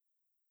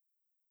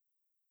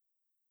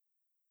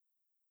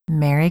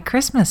Merry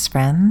Christmas,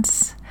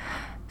 friends.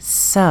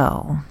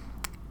 So,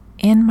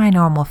 in my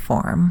normal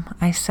form,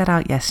 I set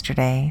out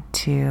yesterday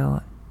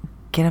to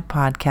get a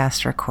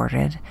podcast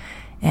recorded,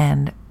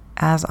 and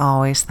as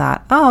always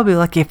thought, I'll be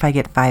lucky if I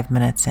get 5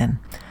 minutes in.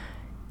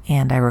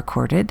 And I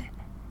recorded,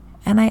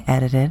 and I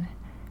edited,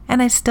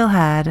 and I still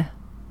had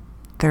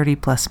 30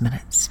 plus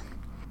minutes.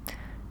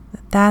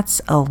 That's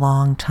a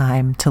long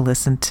time to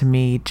listen to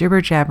me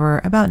jibber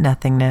jabber about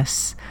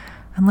nothingness,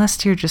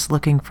 unless you're just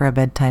looking for a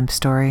bedtime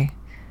story.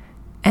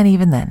 And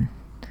even then.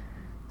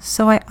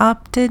 So I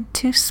opted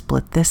to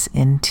split this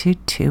into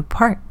 2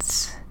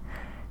 parts.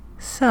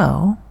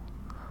 So,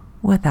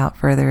 without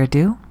further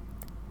ado,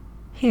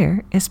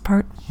 here is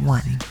part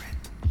 1.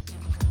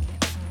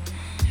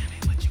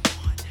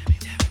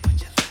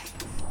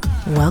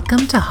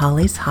 Welcome to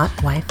Holly's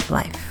Hot Wife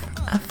Life,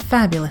 a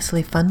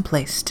fabulously fun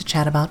place to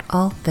chat about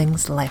all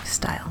things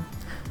lifestyle.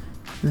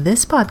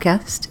 This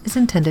podcast is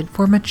intended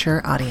for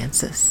mature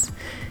audiences.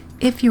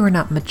 If you are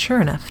not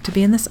mature enough to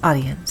be in this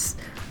audience,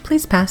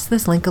 please pass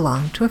this link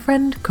along to a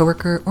friend,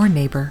 coworker, or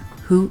neighbor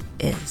who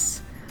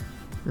is.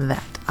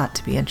 That ought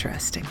to be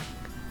interesting.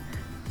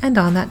 And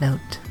on that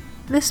note,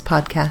 this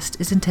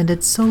podcast is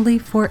intended solely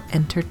for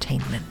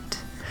entertainment.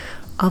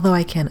 Although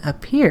I can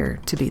appear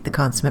to be the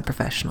consummate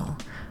professional,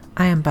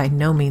 I am by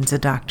no means a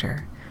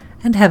doctor,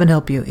 and heaven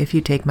help you if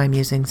you take my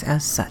musings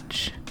as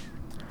such.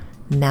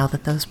 Now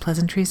that those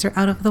pleasantries are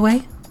out of the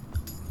way,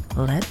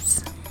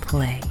 let's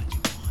play.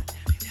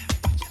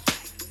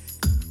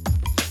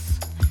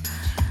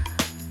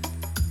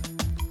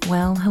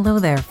 Well, hello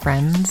there,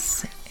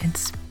 friends.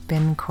 It's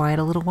been quite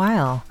a little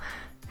while.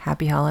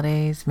 Happy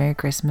holidays, Merry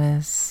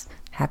Christmas,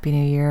 Happy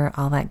New Year,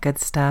 all that good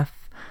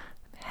stuff.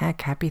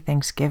 Heck, Happy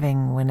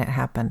Thanksgiving when it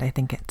happened. I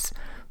think it's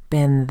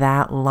been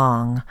that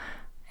long.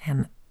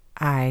 And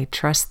I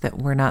trust that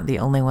we're not the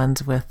only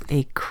ones with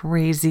a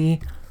crazy,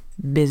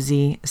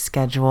 busy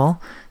schedule.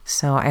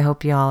 So I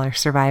hope y'all are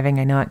surviving.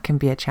 I know it can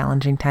be a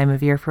challenging time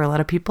of year for a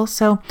lot of people.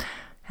 So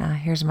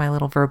here's my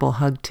little verbal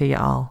hug to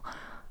y'all.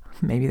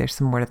 Maybe there's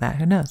some more to that.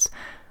 Who knows?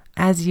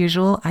 As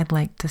usual, I'd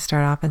like to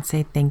start off and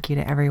say thank you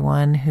to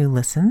everyone who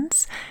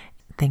listens.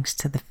 Thanks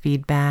to the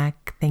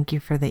feedback. Thank you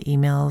for the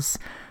emails.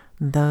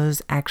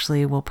 Those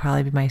actually will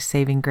probably be my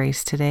saving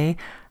grace today.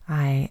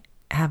 I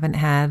haven't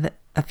had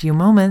a few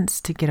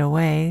moments to get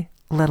away,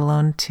 let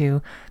alone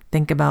to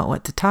think about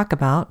what to talk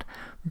about.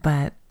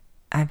 But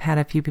I've had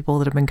a few people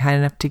that have been kind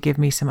enough to give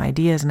me some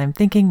ideas, and I'm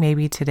thinking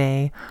maybe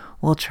today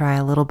we'll try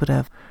a little bit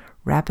of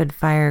rapid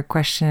fire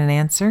question and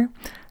answer.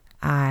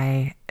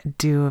 I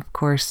do, of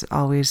course,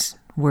 always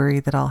worry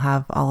that I'll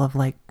have all of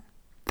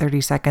 30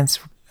 seconds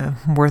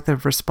worth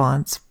of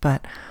response,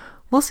 but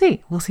we'll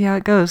see. We'll see how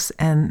it goes.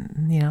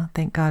 And,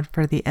 thank God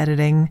for the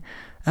editing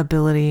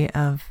ability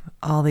of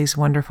all these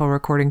wonderful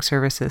recording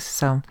services.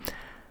 So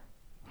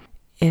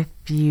if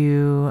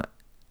you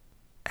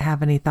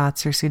have any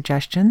thoughts or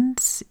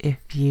suggestions,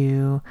 if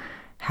you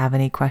have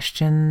any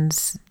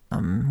questions,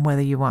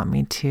 whether you want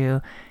me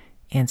to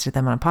answer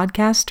them on a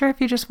podcast, or if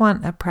you just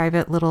want a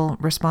private little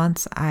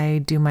response,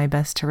 I do my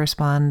best to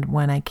respond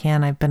when I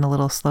can. I've been a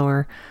little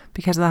slower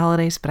because of the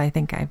holidays, but I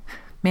think I've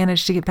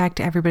managed to get back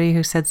to everybody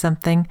who said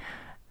something.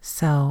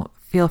 So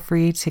feel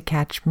free to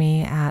catch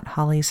me at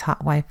Holly's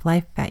Hot Wife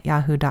Life at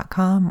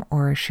yahoo.com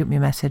or shoot me a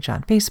message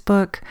on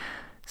Facebook.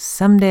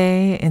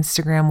 Someday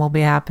Instagram will be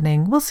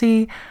happening. We'll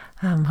see.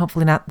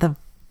 Hopefully not the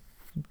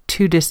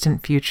too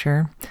distant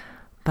future.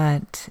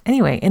 But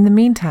anyway, in the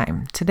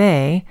meantime,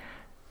 today,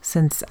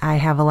 since I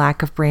have a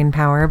lack of brain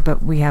power,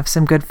 but we have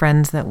some good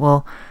friends that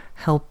will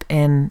help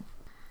in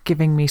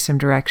giving me some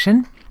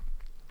direction.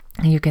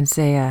 You can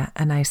say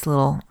a nice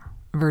little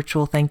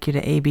virtual thank you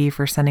to AB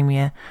for sending me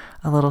a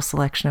little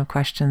selection of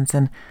questions,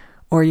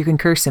 or you can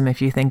curse him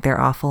if you think they're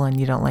awful and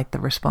you don't like the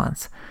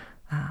response.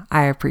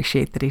 I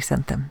appreciate that he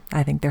sent them.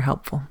 I think they're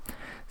helpful.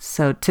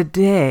 So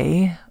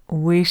today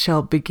we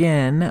shall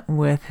begin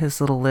with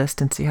his little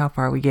list and see how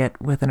far we get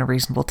within a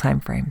reasonable time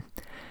frame.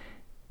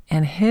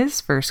 And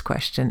his first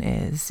question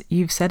is,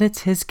 you've said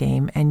it's his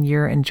game and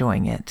you're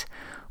enjoying it.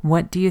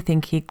 What do you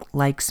think he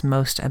likes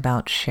most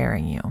about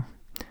sharing you?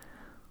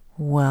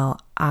 Well,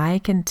 I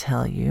can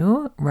tell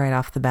you right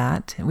off the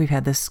bat, we've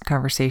had this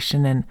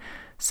conversation and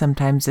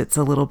sometimes it's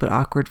a little bit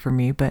awkward for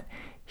me, but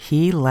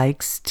he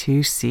likes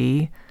to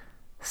see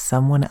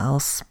someone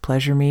else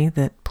pleasure me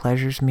that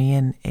pleasures me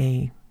in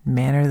a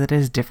manner that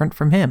is different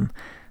from him.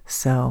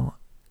 So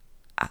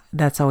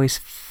that's always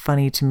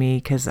funny to me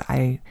because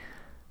I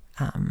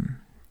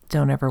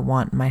don't ever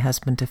want my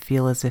husband to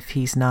feel as if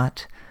he's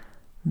not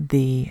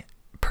the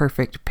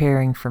perfect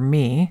pairing for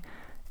me.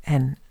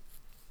 And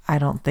I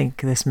don't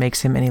think this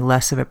makes him any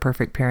less of a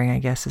perfect pairing, I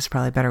guess is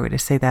probably a better way to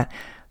say that.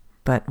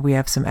 But we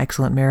have some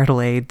excellent marital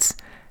aids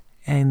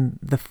in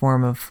the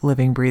form of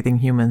living, breathing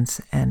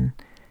humans. And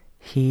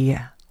he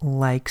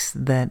likes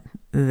that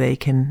they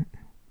can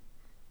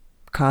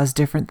cause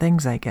different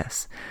things, I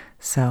guess.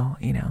 So,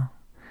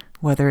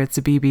 whether it's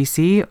a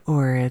BBC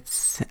or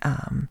it's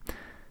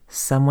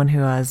someone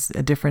who has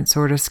a different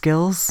sort of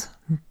skills,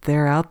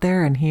 they're out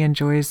there and he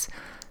enjoys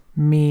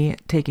me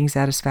taking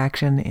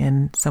satisfaction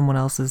in someone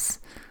else's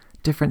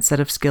different set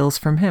of skills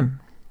from him.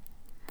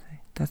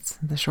 That's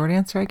the short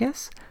answer, I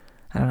guess.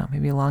 I don't know,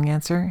 maybe a long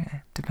answer.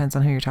 It depends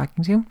on who you're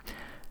talking to.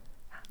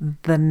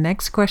 The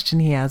next question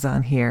he has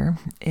on here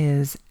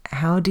is,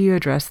 how do you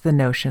address the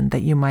notion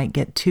that you might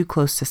get too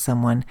close to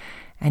someone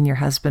and your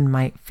husband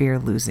might fear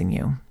losing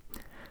you?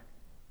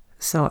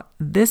 So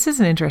this is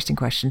an interesting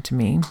question to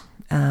me.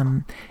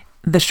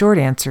 The short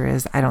answer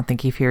is, I don't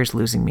think he fears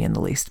losing me in the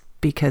least,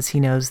 because he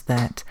knows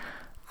that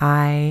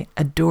I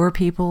adore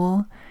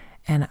people,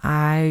 and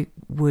I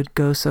would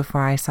go so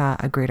far. I saw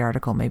a great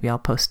article, maybe I'll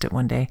post it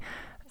one day,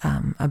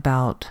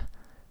 about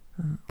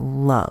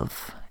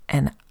love.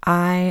 And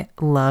I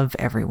love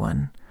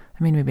everyone.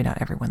 I mean, maybe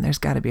not everyone. There's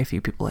got to be a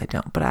few people I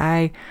don't. But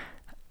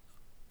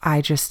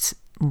I just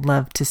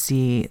love to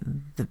see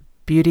the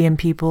beauty in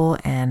people,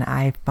 and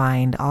I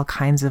find all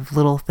kinds of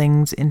little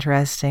things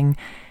interesting.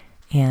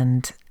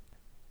 And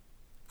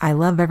I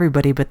love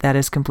everybody, but that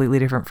is completely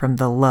different from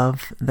the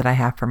love that I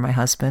have for my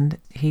husband.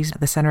 He's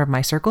the center of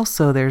my circle,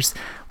 so there's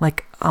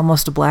like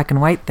almost a black and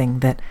white thing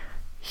that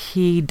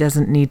he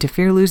doesn't need to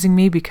fear losing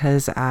me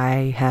because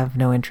I have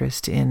no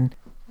interest in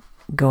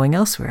going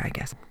elsewhere, I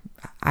guess.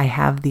 I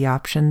have the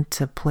option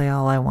to play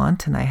all I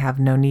want, and I have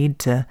no need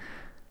to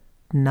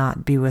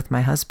not be with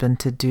my husband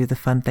to do the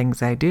fun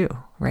things I do,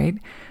 right?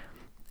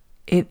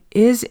 It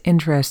is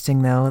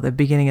interesting, though, the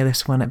beginning of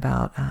this one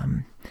about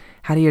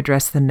how do you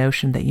address the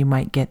notion that you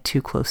might get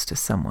too close to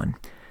someone?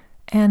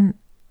 And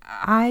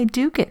I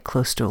do get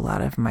close to a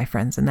lot of my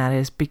friends, and that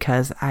is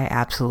because I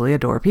absolutely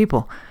adore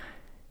people.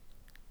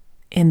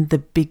 In the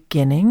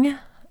beginning,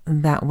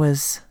 that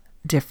was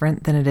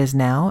different than it is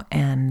now,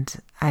 and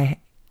I've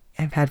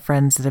had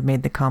friends that have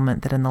made the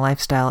comment that in the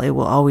lifestyle, it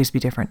will always be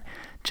different.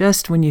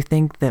 Just when you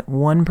think that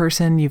one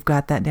person, you've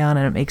got that down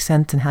and it makes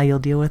sense and how you'll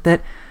deal with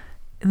it,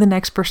 the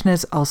next person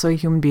is also a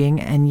human being,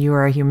 and you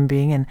are a human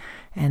being,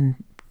 and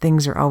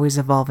things are always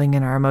evolving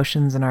in our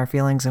emotions and our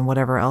feelings and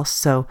whatever else.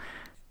 So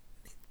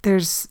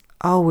there's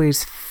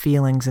always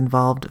feelings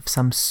involved of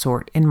some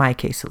sort, in my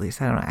case at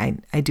least. I don't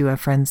know. I do have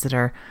friends that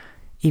are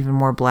even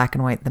more black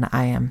and white than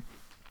I am.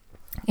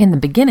 In the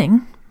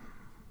beginning,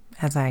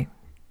 as I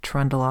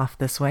trundle off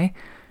this way,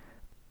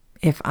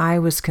 if I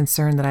was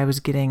concerned that I was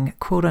getting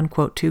quote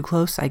unquote too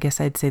close, I guess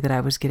I'd say that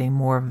I was getting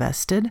more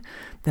vested,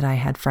 that I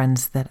had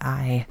friends that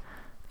I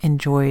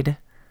enjoyed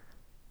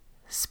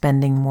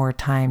spending more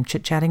time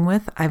chit-chatting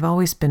with. I've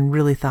always been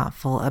really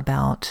thoughtful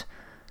about,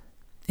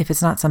 if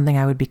it's not something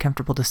I would be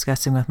comfortable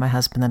discussing with my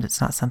husband, then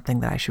it's not something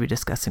that I should be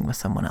discussing with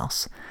someone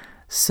else.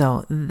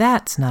 So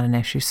that's not an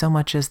issue so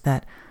much as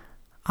that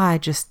I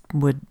just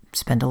would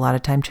spend a lot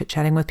of time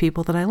chit-chatting with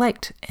people that I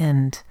liked,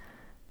 and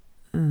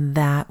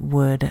that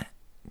would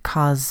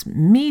cause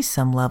me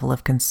some level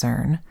of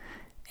concern.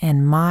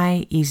 And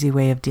my easy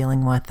way of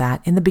dealing with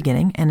that in the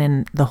beginning and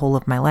in the whole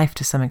of my life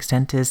to some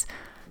extent is,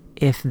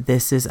 if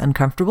this is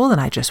uncomfortable, then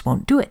I just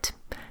won't do it.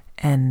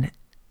 And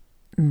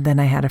then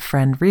I had a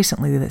friend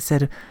recently that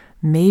said,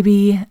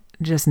 maybe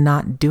just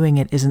not doing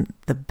it isn't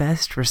the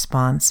best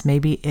response.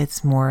 Maybe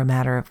it's more a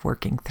matter of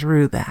working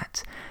through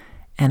that.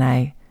 And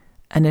I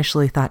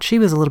initially thought she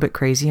was a little bit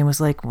crazy and was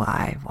like,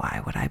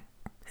 why would I?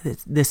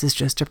 This is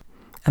just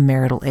a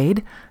marital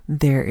aid.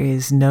 There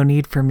is no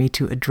need for me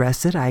to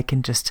address it. I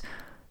can just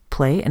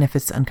play, and if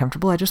it's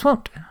uncomfortable, I just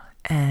won't.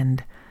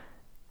 And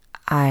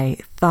I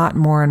thought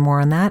more and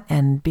more on that,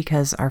 and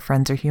because our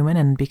friends are human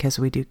and because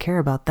we do care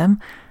about them,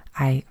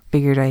 I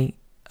figured I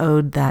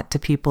owed that to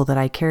people that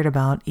I cared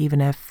about, even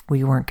if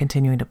we weren't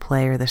continuing to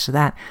play or this or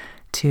that,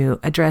 to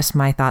address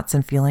my thoughts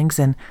and feelings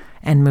and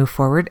move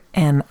forward.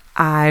 And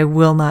I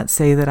will not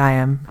say that I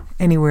am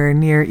anywhere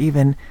near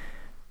even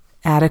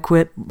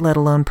adequate, let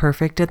alone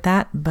perfect at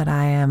that, but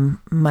I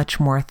am much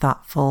more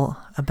thoughtful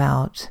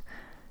about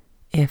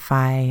if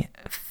I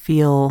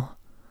feel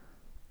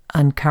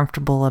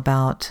uncomfortable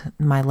about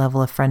my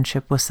level of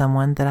friendship with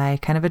someone, that I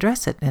kind of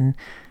address it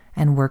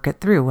and work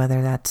it through,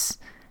 whether that's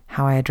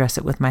how I address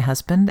it with my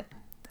husband.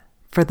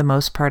 For the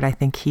most part, I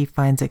think he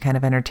finds it kind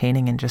of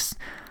entertaining and just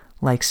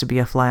likes to be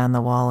a fly on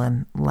the wall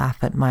and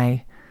laugh at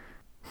my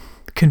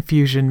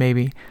confusion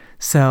maybe.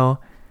 So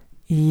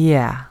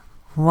yeah,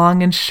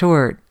 long and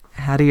short,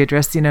 how do you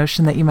address the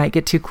notion that you might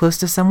get too close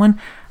to someone?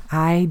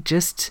 I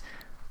just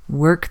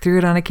work through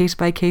it on a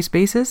case-by-case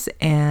basis,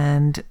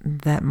 and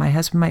that my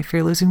husband might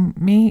fear losing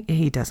me,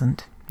 he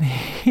doesn't.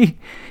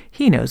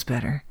 He knows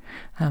better.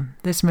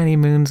 This many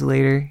moons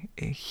later,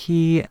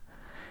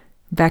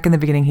 back in the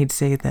beginning, he'd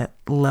say that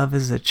love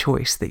is a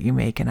choice that you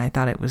make, and I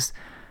thought it was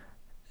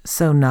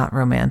so not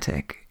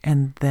romantic.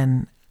 And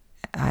then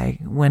I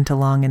went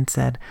along and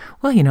said,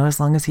 well, as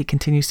long as he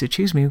continues to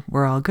choose me,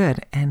 we're all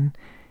good. And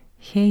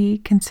he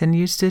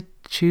continues to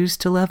choose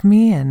to love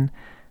me, and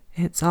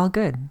it's all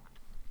good.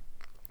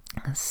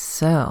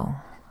 So,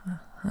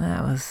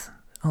 that was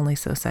only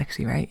so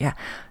sexy, right? Yeah.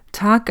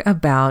 Talk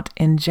about,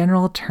 in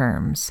general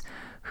terms,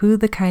 who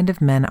the kind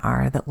of men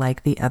are that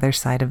like the other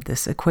side of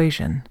this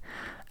equation.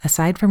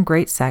 Aside from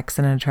great sex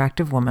and an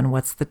attractive woman,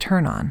 what's the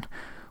turn on?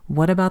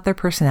 What about their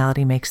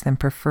personality makes them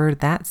prefer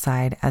that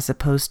side as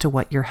opposed to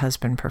what your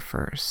husband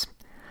prefers?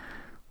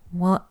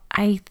 Well,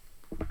 I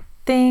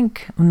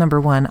think, number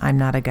one, I'm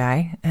not a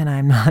guy, and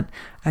I'm not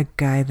a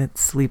guy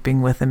that's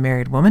sleeping with a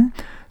married woman.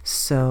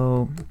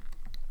 So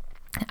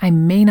I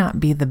may not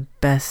be the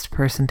best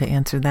person to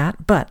answer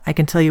that, but I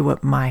can tell you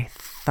what my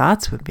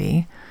thoughts would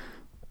be,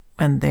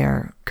 and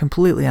they're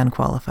completely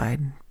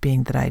unqualified,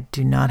 being that I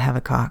do not have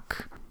a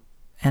cock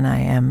and I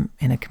am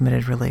in a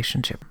committed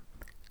relationship.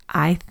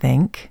 I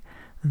think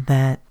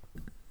that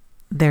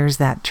there's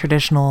that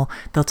traditional,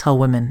 they'll tell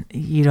women,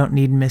 you don't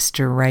need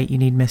Mr. Right, you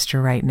need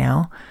Mr. Right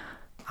now.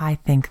 I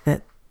think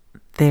that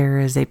there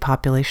is a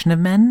population of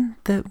men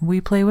that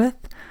we play with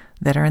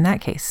that are in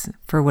that case.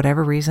 For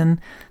whatever reason,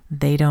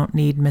 they don't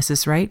need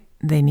Mrs. Right,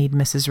 they need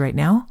Mrs. Right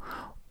now.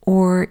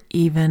 Or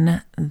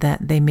even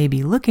that they may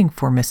be looking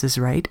for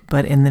Mrs. Right,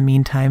 but in the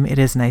meantime, it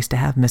is nice to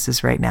have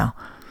Mrs. Right now.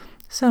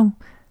 So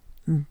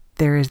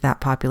there is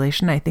that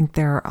population. I think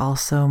there are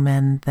also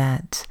men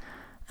that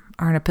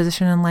are in a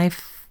position in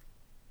life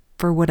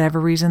for whatever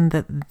reason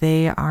that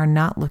they are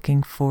not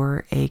looking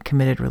for a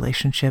committed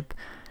relationship,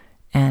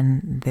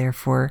 and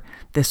therefore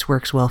this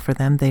works well for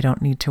them. They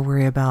don't need to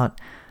worry about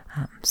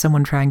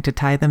someone trying to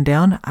tie them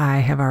down. I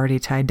have already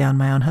tied down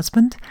my own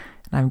husband,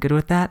 and I'm good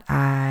with that.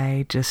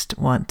 I just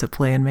want to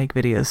play and make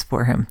videos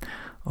for him,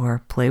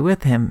 or play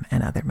with him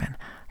and other men.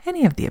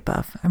 Any of the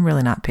above. I'm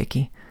really not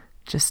picky.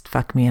 Just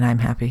fuck me and I'm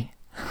happy.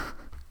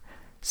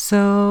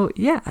 So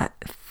yeah,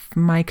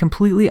 my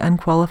completely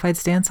unqualified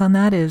stance on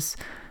that is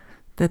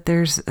that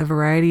there's a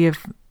variety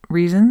of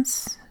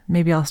reasons.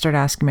 Maybe I'll start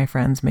asking my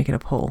friends, make it a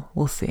poll.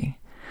 We'll see.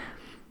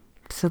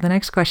 So the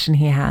next question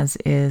he has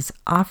is,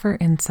 offer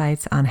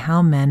insights on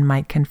how men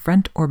might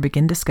confront or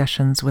begin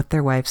discussions with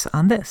their wives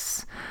on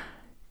this.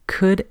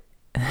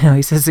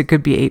 He says it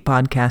could be 8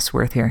 podcasts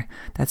worth here.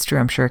 That's true.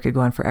 I'm sure it could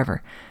go on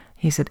forever.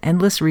 He said,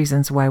 endless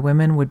reasons why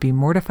women would be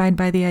mortified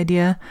by the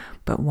idea,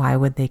 but why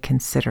would they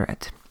consider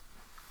it?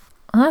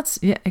 Well,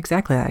 yeah,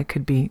 exactly. It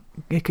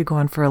could go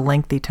on for a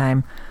lengthy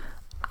time.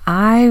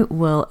 I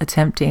will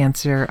attempt to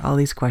answer all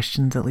these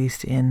questions, at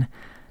least in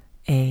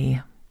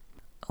a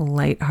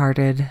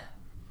lighthearted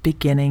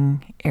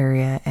beginning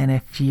area. And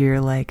if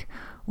you're like,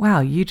 wow,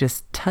 you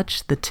just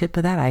touched the tip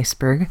of that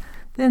iceberg,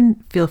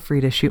 then feel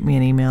free to shoot me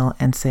an email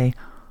and say,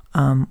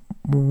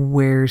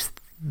 where's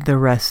the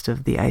rest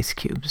of the ice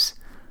cubes?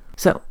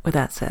 So with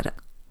that said,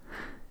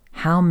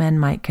 how men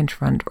might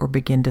confront or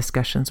begin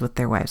discussions with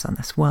their wives on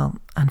this. Well,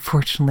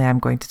 unfortunately, I'm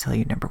going to tell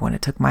you, number one,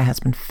 it took my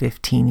husband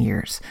 15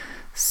 years.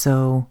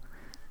 So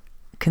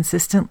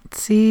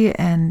consistency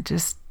and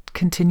just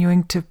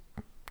continuing to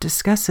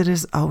discuss it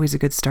is always a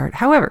good start.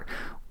 However,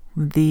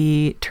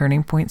 the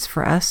turning points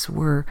for us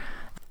were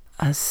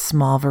a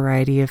small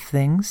variety of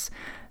things.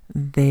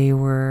 They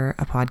were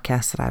a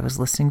podcast that I was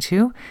listening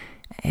to.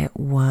 It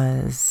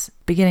was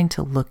beginning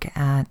to look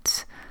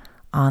at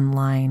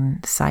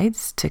online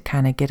sites to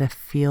kind of get a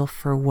feel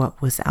for what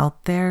was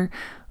out there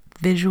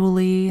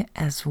visually,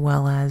 as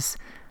well as,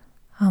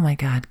 oh my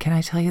God, can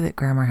I tell you that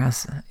grammar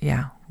has,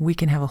 we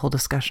can have a whole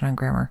discussion on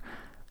grammar.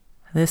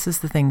 This is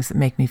the things that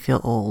make me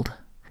feel old.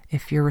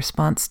 If your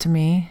response to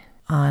me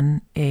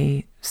on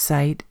a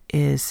site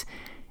is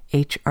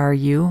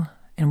HRU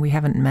and we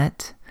haven't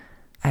met,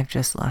 I've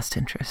just lost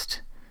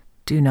interest.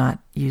 Do not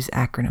use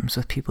acronyms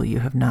with people you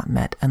have not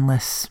met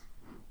unless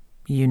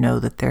you know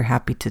that they're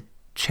happy to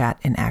chat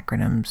in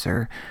acronyms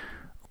or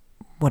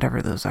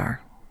whatever those are.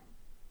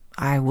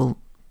 I will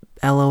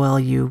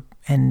LOL you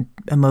and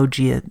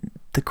emoji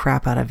the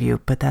crap out of you,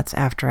 but that's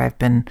after I've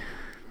been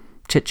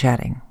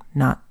chit-chatting,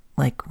 not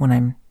like when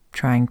I'm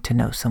trying to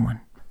know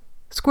someone.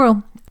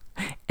 Squirrel.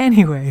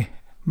 Anyway,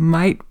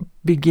 might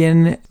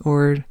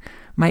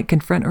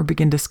confront or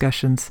begin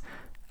discussions.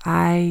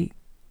 I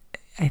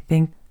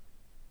think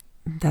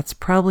that's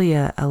probably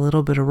a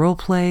little bit of role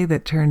play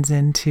that turns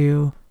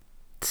into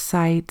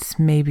sites.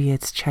 Maybe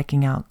it's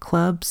checking out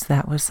clubs.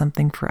 That was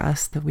something for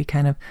us that we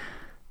kind of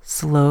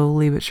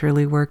slowly but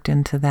surely worked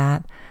into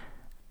that.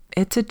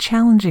 It's a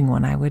challenging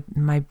one.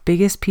 My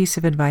biggest piece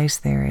of advice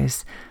there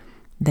is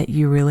that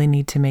you really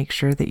need to make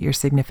sure that your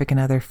significant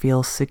other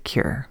feels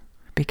secure,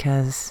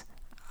 because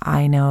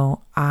I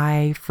know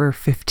for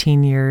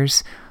 15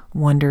 years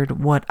wondered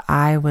what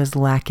I was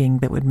lacking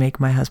that would make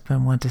my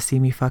husband want to see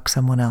me fuck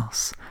someone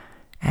else.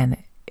 And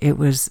it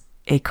was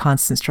a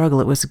constant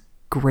struggle. It was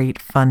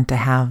great fun to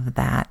have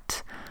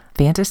that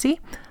fantasy,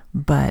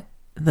 but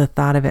the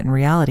thought of it in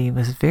reality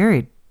was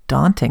very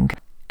daunting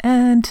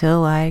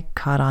until I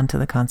caught on to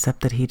the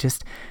concept that he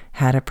just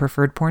had a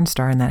preferred porn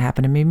star, and that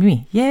happened to be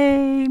me.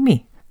 Yay,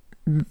 me.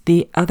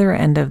 The other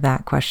end of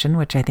that question,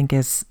 which I think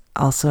is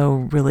also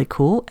really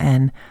cool,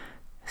 and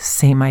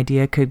same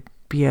idea, could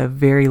be a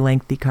very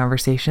lengthy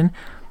conversation.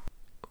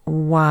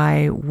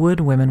 Why would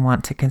women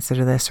want to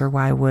consider this, or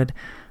why would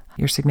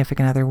your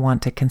significant other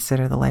want to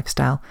consider the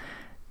lifestyle?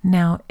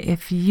 Now,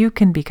 if you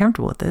can be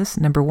comfortable with this,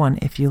 number one,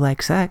 if you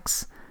like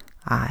sex,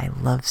 I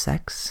love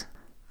sex.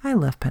 I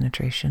love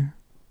penetration.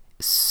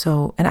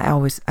 So, and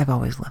I've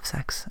always loved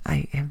sex.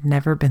 I have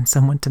never been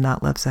someone to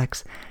not love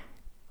sex.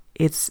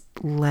 it's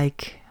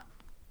like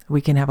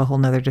we can have a whole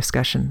nother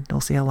discussion.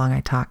 We'll see how long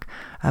I talk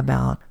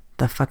about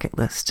the fuck it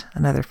list.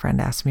 Another friend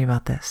asked me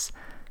about this.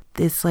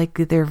 It's like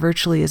there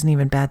virtually isn't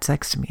even bad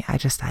sex to me. I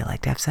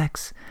like to have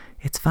sex.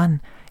 It's fun.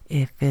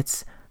 If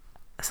it's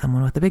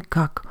someone with a big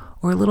cock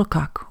or a little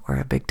cock or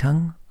a big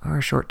tongue or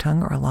a short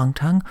tongue or a long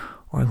tongue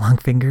or long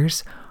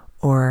fingers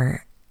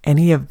or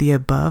any of the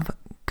above,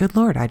 good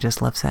Lord, I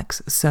just love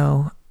sex.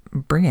 So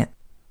bring it.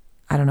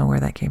 I don't know where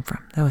that came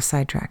from. That was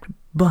sidetracked.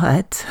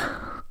 But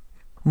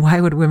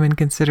why would women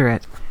consider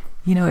it?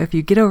 If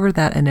you get over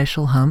that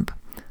initial hump,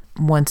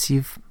 once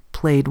you've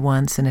played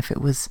once, and if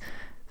it was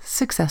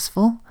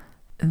successful,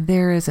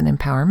 there is an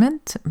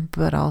empowerment,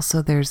 but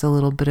also there's a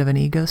little bit of an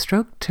ego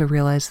stroke to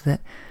realize that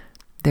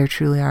there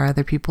truly are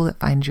other people that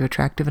find you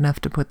attractive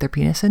enough to put their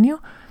penis in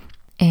you.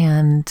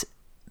 And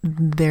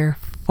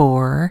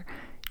therefore,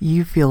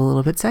 you feel a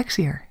little bit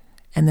sexier.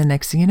 And the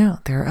next thing you know,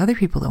 there are other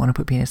people that want to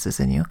put penises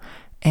in you.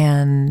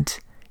 And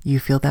you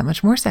feel that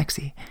much more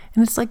sexy.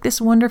 And it's like this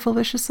wonderful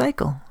vicious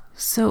cycle.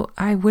 So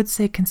I would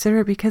say consider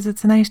it because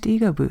it's a nice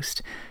ego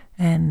boost.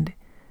 And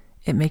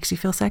it makes you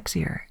feel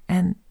sexier.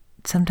 And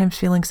sometimes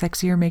feeling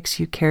sexier makes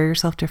you carry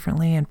yourself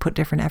differently and put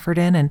different effort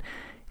in. And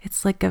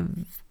it's like a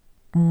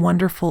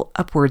wonderful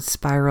upward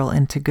spiral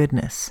into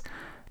goodness.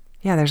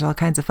 Yeah, there's all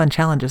kinds of fun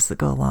challenges that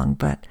go along,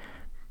 but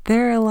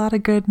there are a lot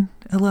of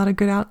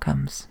good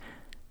outcomes.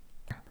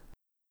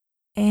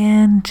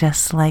 And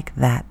just like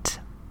that,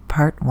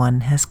 part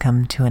 1 has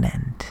come to an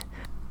end.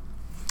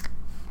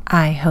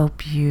 I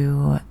hope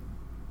you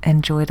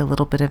enjoyed a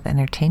little bit of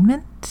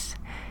entertainment,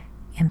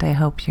 and I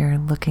hope you're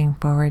looking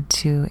forward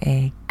to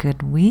a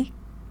good week.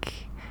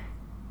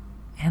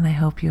 And I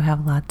hope you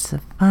have lots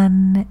of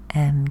fun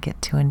and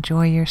get to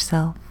enjoy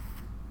yourself.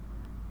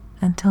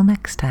 Until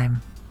next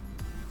time.